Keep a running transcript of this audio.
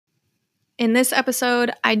In this episode,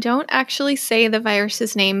 I don't actually say the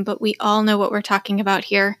virus's name, but we all know what we're talking about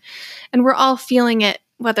here. And we're all feeling it,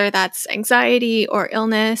 whether that's anxiety or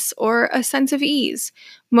illness or a sense of ease.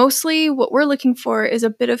 Mostly, what we're looking for is a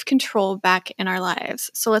bit of control back in our lives.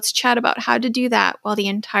 So let's chat about how to do that while the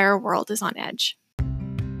entire world is on edge.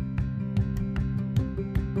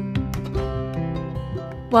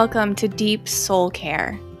 Welcome to Deep Soul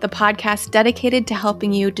Care, the podcast dedicated to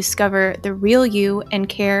helping you discover the real you and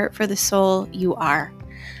care for the soul you are.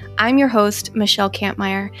 I'm your host, Michelle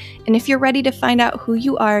Kampmeyer, and if you're ready to find out who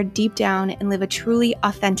you are deep down and live a truly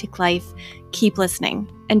authentic life, keep listening.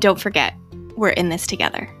 And don't forget, we're in this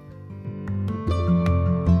together.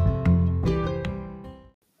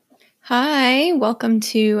 Hi, welcome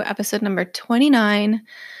to episode number 29.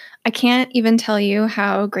 I can't even tell you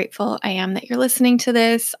how grateful I am that you're listening to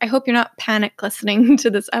this. I hope you're not panic listening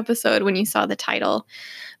to this episode when you saw the title.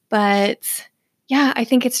 But yeah, I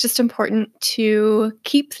think it's just important to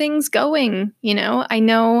keep things going. I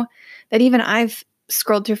know that even I've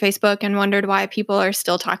scrolled through Facebook and wondered why people are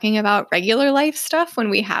still talking about regular life stuff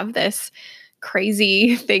when we have this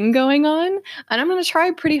crazy thing going on. And I'm going to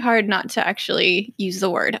try pretty hard not to actually use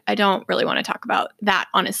the word. I don't really want to talk about that,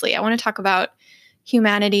 honestly. I want to talk about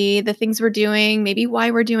humanity, the things we're doing, maybe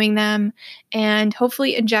why we're doing them, and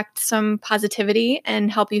hopefully inject some positivity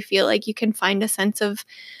and help you feel like you can find a sense of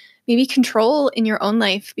maybe control in your own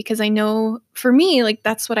life. Because I know for me,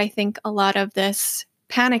 that's what I think a lot of this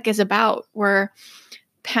panic is about. We're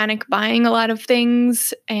panic buying a lot of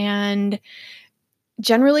things and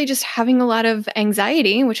generally just having a lot of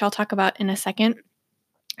anxiety, which I'll talk about in a second,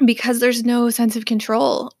 because there's no sense of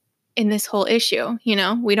control in this whole issue.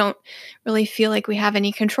 We don't really feel like we have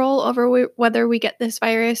any control over whether we get this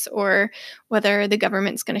virus or whether the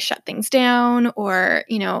government's going to shut things down or,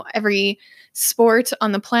 every sport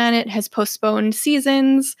on the planet has postponed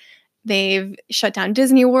seasons. They've shut down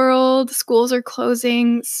Disney World. Schools are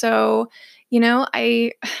closing. So,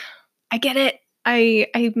 I get it.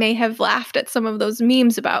 I may have laughed at some of those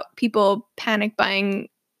memes about people panic buying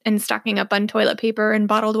and stocking up on toilet paper and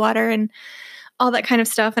bottled water and all that kind of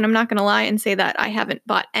stuff. And I'm not going to lie and say that I haven't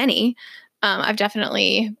bought any. I've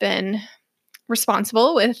definitely been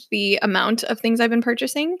responsible with the amount of things I've been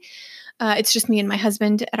purchasing. It's just me and my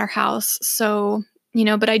husband at our house. So,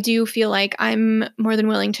 but I do feel like I'm more than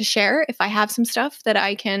willing to share. If I have some stuff that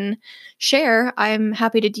I can share, I'm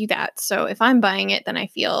happy to do that. So if I'm buying it, then I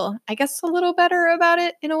feel, I guess, a little better about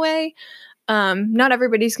it in a way. Not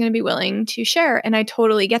everybody's going to be willing to share. And I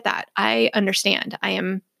totally get that. I understand.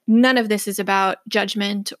 None of this is about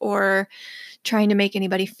judgment or trying to make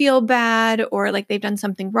anybody feel bad or like they've done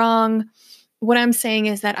something wrong. What I'm saying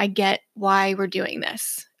is that I get why we're doing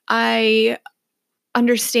this. I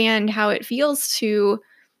understand how it feels to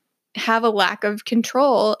have a lack of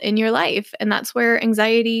control in your life. And that's where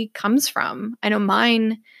anxiety comes from. I know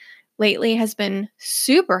mine lately has been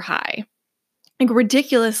super high, like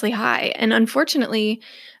ridiculously high. And unfortunately,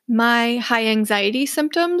 my high anxiety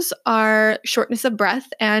symptoms are shortness of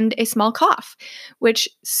breath and a small cough, which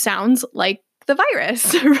sounds like the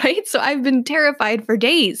virus, right? So I've been terrified for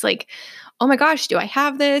days, like, oh my gosh, do I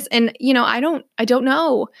have this? And I don't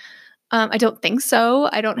know. I don't think so.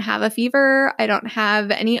 I don't have a fever. I don't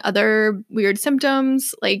have any other weird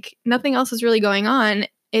symptoms. Like nothing else is really going on.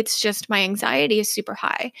 It's just my anxiety is super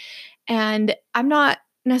high. And I'm not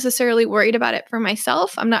necessarily worried about it for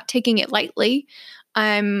myself. I'm not taking it lightly.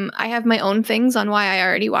 I have my own things on why I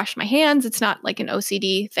already wash my hands. It's not like an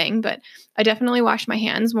OCD thing, but I definitely wash my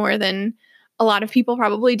hands more than a lot of people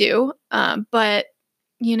probably do. But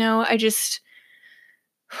I just,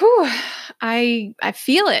 I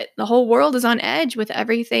feel it. The whole world is on edge with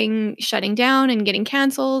everything shutting down and getting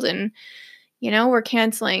canceled. And, we're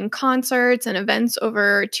canceling concerts and events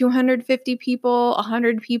over 250 people,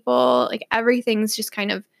 100 people. Like everything's just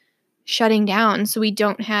kind of shutting down. So we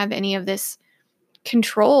don't have any of this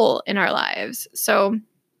control in our lives. So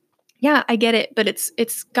yeah, I get it, but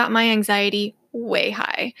it's got my anxiety way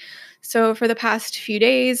high. So for the past few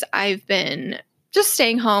days, I've been just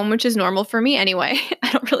staying home, which is normal for me anyway.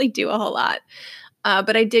 I don't really do a whole lot.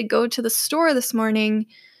 But I did go to the store this morning.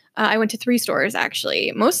 I went to 3 stores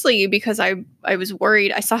actually, mostly because I was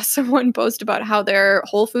worried. I saw someone post about how their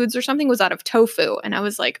Whole Foods or something was out of tofu. And I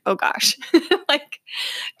was like, oh gosh, like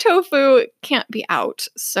tofu can't be out.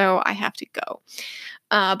 So I have to go.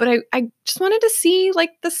 But I just wanted to see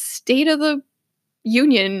like the state of the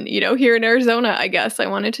union, here in Arizona, I guess. I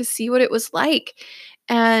wanted to see what it was like.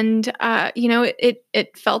 And,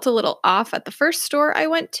 it felt a little off at the first store I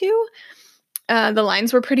went to. The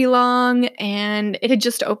lines were pretty long and it had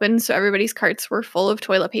just opened. So everybody's carts were full of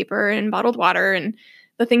toilet paper and bottled water. And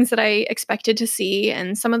the things that I expected to see.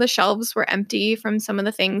 And some of the shelves were empty from some of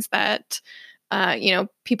the things that,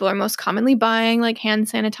 people are most commonly buying, like hand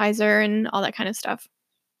sanitizer and all that kind of stuff.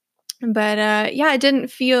 But yeah, it didn't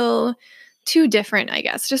feel too different, I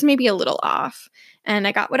guess, just maybe a little off. And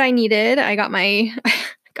I got what I needed. I got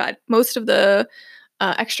got most of the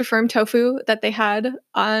extra firm tofu that they had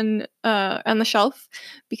on the shelf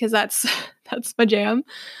because that's that's my jam.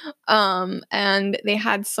 And they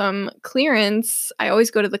had some clearance. I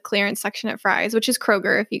always go to the clearance section at Fry's, which is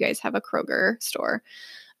Kroger. If you guys have a Kroger store,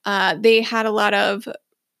 they had a lot of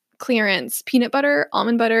clearance peanut butter,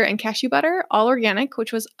 almond butter, and cashew butter, all organic,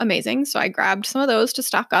 which was amazing. So I grabbed some of those to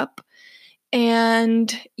stock up.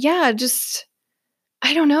 And yeah, just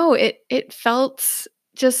I don't know, it felt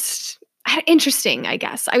just interesting, I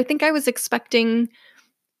guess. I think I was expecting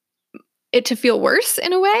it to feel worse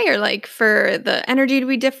in a way, or like for the energy to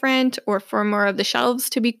be different, or for more of the shelves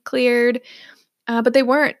to be cleared, but they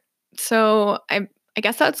weren't. So I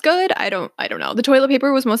guess that's good. I don't know. The toilet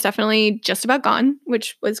paper was most definitely just about gone,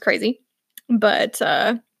 which was crazy. But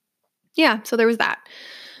yeah, so there was that.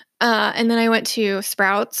 And then I went to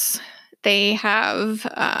Sprouts. They have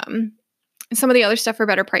some of the other stuff for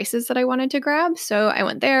better prices that I wanted to grab. So I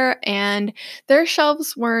went there, and their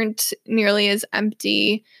shelves weren't nearly as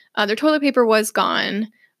empty. Their toilet paper was gone,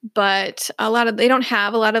 but they don't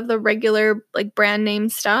have a lot of the regular like brand name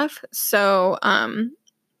stuff. So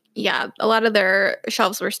yeah, a lot of their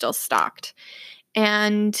shelves were still stocked.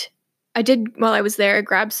 And I did, while I was there,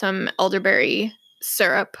 grab some elderberry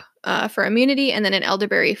syrup for immunity, and then an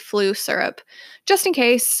elderberry flu syrup just in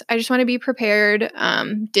case. I just want to be prepared.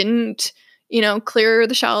 Didn't clear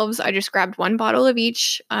the shelves. I just grabbed one bottle of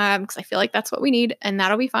each because I feel like that's what we need, and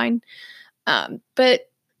that'll be fine. But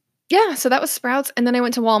yeah, so that was Sprouts. And then I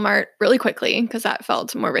went to Walmart really quickly because that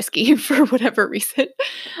felt more risky for whatever reason.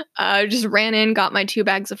 Just ran in, got my 2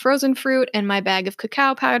 bags of frozen fruit and my bag of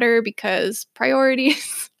cacao powder because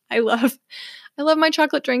priorities. I love my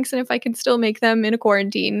chocolate drinks, and if I can still make them in a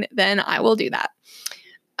quarantine, then I will do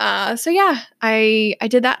that. So yeah, I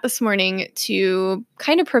did that this morning to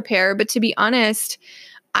kind of prepare, but to be honest,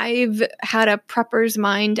 I've had a prepper's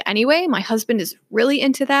mind anyway. My husband is really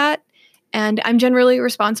into that, and I'm generally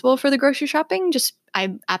responsible for the grocery shopping.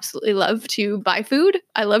 I absolutely love to buy food.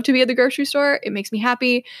 I love to be at the grocery store. It makes me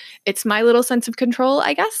happy. It's my little sense of control,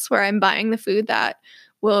 I guess, where I'm buying the food that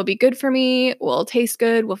will be good for me, will taste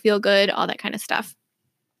good, will feel good, all that kind of stuff.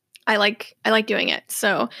 I like doing it.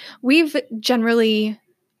 So we've generally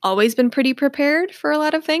always been pretty prepared for a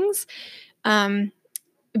lot of things.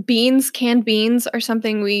 Canned beans are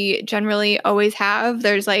something we generally always have.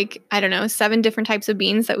 There's like, I don't know, 7 different types of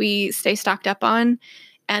beans that we stay stocked up on.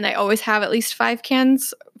 And I always have at least 4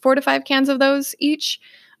 to 5 cans of those each.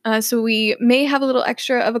 So we may have a little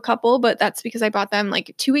extra of a couple, but that's because I bought them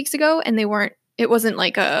like 2 weeks ago, and it wasn't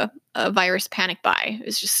like a virus panic buy. It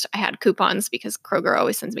was just, I had coupons because Kroger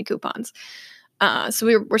always sends me coupons.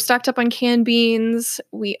 So we're stocked up on canned beans.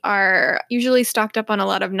 We are usually stocked up on a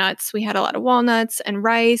lot of nuts. We had a lot of walnuts and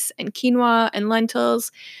rice and quinoa and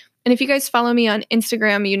lentils. And if you guys follow me on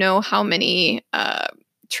Instagram, you know how many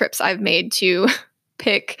trips I've made to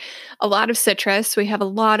pick a lot of citrus. We have a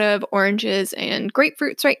lot of oranges and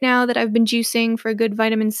grapefruits right now that I've been juicing for a good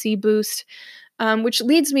vitamin C boost, which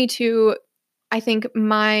leads me to, I think,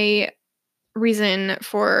 my reason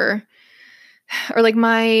for, or like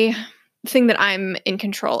my thing that I'm in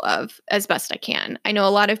control of as best I can. I know a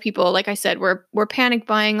lot of people, like I said, we're panic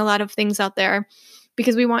buying a lot of things out there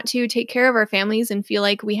because we want to take care of our families and feel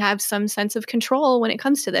like we have some sense of control when it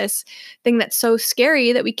comes to this thing that's so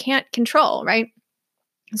scary that we can't control, right?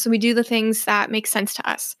 So we do the things that make sense to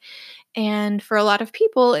us. And for a lot of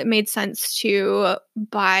people, it made sense to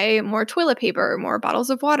buy more toilet paper, more bottles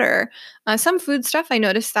of water. Some food stuff, I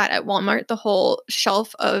noticed that at Walmart, the whole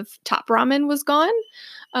shelf of Top Ramen was gone,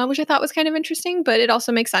 which I thought was kind of interesting, but it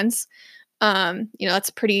also makes sense. That's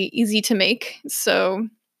pretty easy to make. So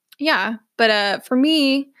yeah, but for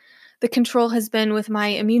me, the control has been with my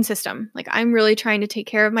immune system. Like I'm really trying to take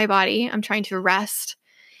care of my body. I'm trying to rest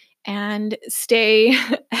and stay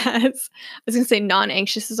as, I was going to say,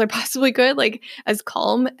 non-anxious as I possibly could, like as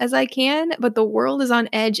calm as I can, but the world is on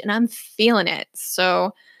edge and I'm feeling it.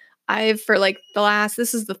 So for like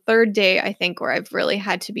this is the 3rd day, I think, where I've really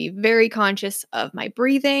had to be very conscious of my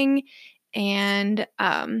breathing and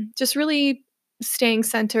just really staying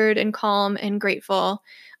centered and calm and grateful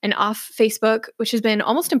and off Facebook, which has been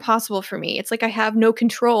almost impossible for me. It's like I have no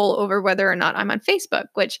control over whether or not I'm on Facebook,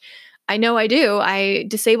 which I know I do. I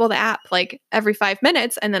disable the app like every 5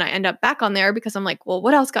 minutes, and then I end up back on there because I'm like, well,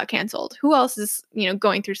 what else got canceled? Who else is,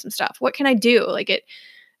 going through some stuff? What can I do? Like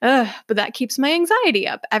But that keeps my anxiety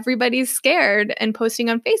up. Everybody's scared and posting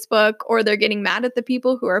on Facebook, or they're getting mad at the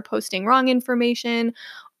people who are posting wrong information,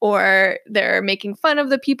 or they're making fun of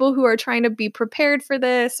the people who are trying to be prepared for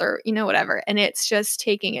this, or, whatever. And it's just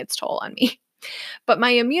taking its toll on me. But my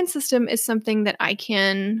immune system is something that I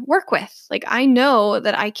can work with. Like, I know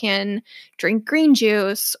that I can drink green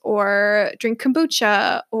juice or drink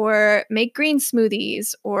kombucha or make green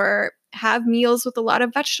smoothies or have meals with a lot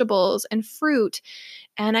of vegetables and fruit.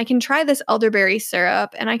 And I can try this elderberry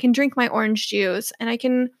syrup and I can drink my orange juice and I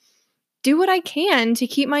can do what I can to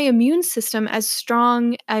keep my immune system as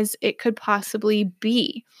strong as it could possibly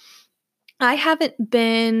be. I haven't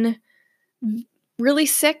been really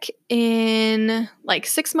sick in like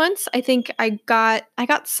 6 months. I think I got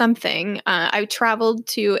something. I traveled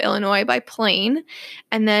to Illinois by plane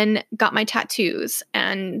and then got my tattoos.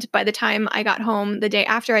 And by the time I got home the day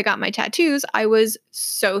after I got my tattoos, I was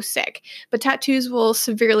so sick. But tattoos will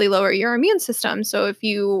severely lower your immune system. So if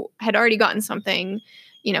you had already gotten something,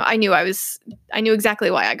 I knew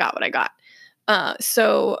exactly why I got what I got.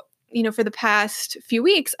 So for the past few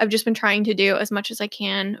weeks, I've just been trying to do as much as I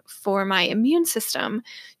can for my immune system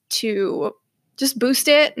to just boost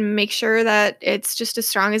it and make sure that it's just as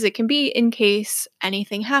strong as it can be in case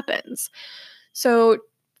anything happens. So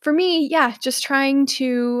for me, yeah, just trying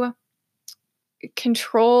to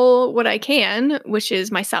control what I can, which is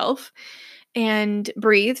myself, and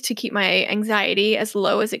breathe to keep my anxiety as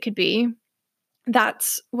low as it could be.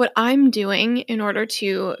 That's what I'm doing in order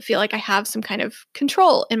to feel like I have some kind of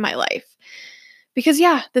control in my life. Because,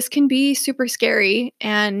 yeah, this can be super scary.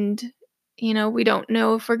 And, we don't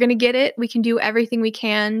know if we're going to get it. We can do everything we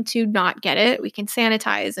can to not get it. We can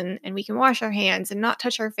sanitize and we can wash our hands and not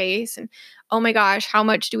touch our face. And oh my gosh, how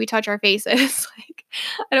much do we touch our faces? Like,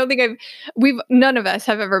 I don't think none of us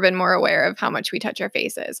have ever been more aware of how much we touch our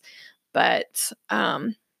faces. But,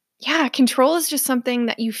 yeah, control is just something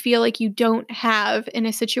that you feel like you don't have in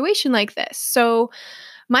a situation like this. So,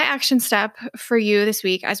 my action step for you this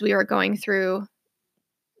week, as we were going through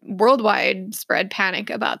worldwide spread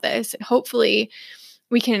panic about this, hopefully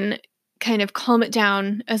we can kind of calm it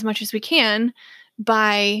down as much as we can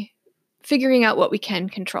by figuring out what we can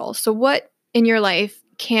control. So, what in your life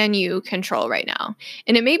can you control right now?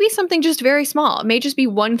 And it may be something just very small. It may just be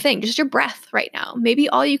one thing, just your breath right now. Maybe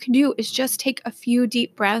all you can do is just take a few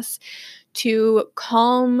deep breaths to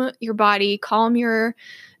calm your body, calm your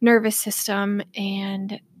nervous system,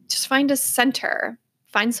 and just find a center.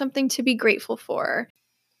 Find something to be grateful for.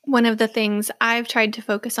 One of the things I've tried to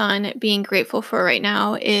focus on being grateful for right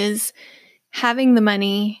now is having the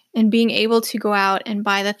money and being able to go out and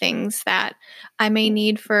buy the things that I may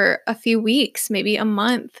need for a few weeks, maybe a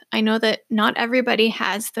month. I know that not everybody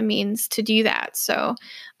has the means to do that. So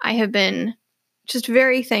I have been just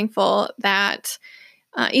very thankful that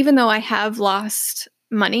even though I have lost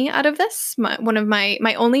money out of this, one of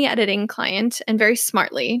my only editing client, and very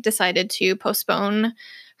smartly decided to postpone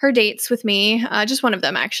her dates with me. Just one of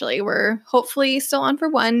them, actually. We're hopefully still on for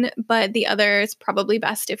one, but the other is probably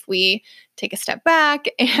best if we take a step back.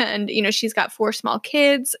 And, she's got 4 small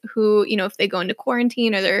kids who, if they go into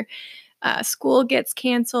quarantine or their school gets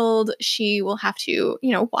canceled, she will have to,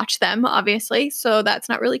 watch them, obviously. So that's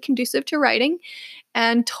not really conducive to writing,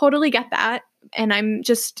 and totally get that. And I'm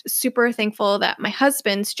just super thankful that my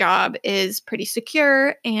husband's job is pretty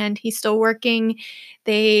secure and he's still working.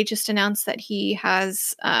 They just announced that he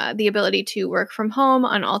has the ability to work from home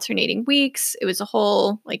on alternating weeks. It was a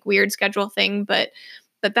whole weird schedule thing, but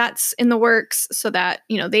that's in the works so that,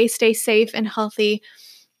 they stay safe and healthy.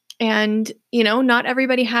 And, not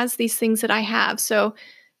everybody has these things that I have. So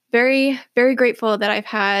very, very grateful that I've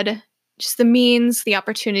had just the means, the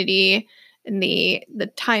opportunity, and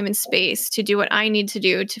the time and space to do what I need to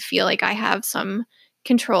do to feel like I have some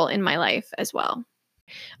control in my life as well.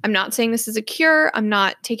 I'm not saying this is a cure. I'm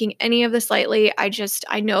not taking any of this lightly.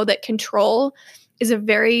 I know that control is a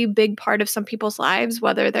very big part of some people's lives,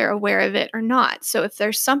 whether they're aware of it or not. So if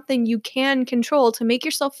there's something you can control to make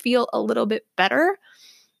yourself feel a little bit better,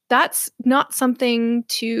 that's not something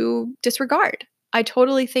to disregard. I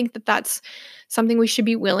totally think that that's something we should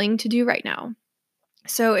be willing to do right now.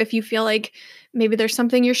 So if you feel like maybe there's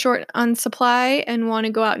something you're short on supply and want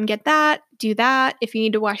to go out and get that, do that. If you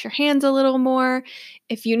need to wash your hands a little more,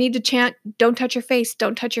 if you need to chant, don't touch your face,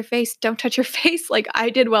 don't touch your face, don't touch your face, like I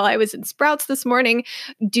did while I was in Sprouts this morning,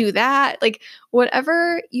 do that.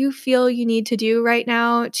 Whatever you feel you need to do right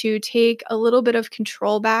now to take a little bit of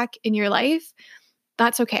control back in your life,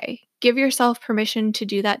 that's okay. Give yourself permission to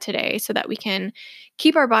do that today so that we can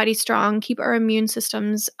keep our bodies strong, keep our immune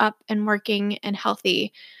systems up and working and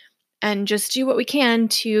healthy. and just do what we can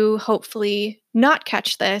to hopefully not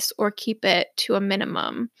catch this or keep it to a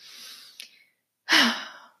minimum.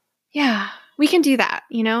 Yeah, we can do that.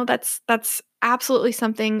 That's absolutely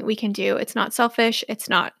something we can do. It's not selfish. It's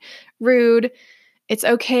not rude. It's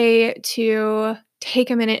okay to take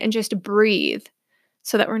a minute and just breathe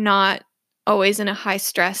so that we're not always in a high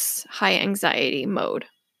stress, high anxiety mode.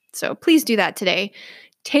 So please do that today.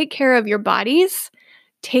 Take care of your bodies,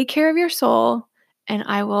 take care of your soul, and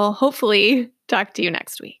I will hopefully talk to you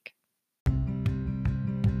next week.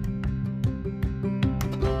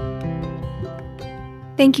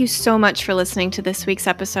 Thank you so much for listening to this week's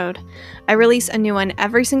episode. I release a new one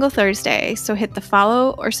every single Thursday, so hit the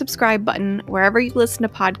follow or subscribe button wherever you listen to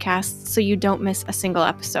podcasts so you don't miss a single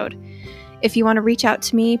episode. If you want to reach out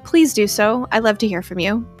to me, please do so. I love to hear from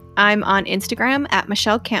you. I'm on Instagram at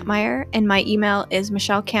Michelle Kampmeyer, and my email is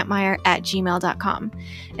michellekampmeyer@gmail.com.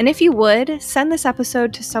 And if you would, send this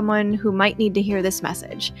episode to someone who might need to hear this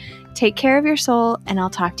message. Take care of your soul, and I'll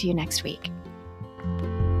talk to you next week.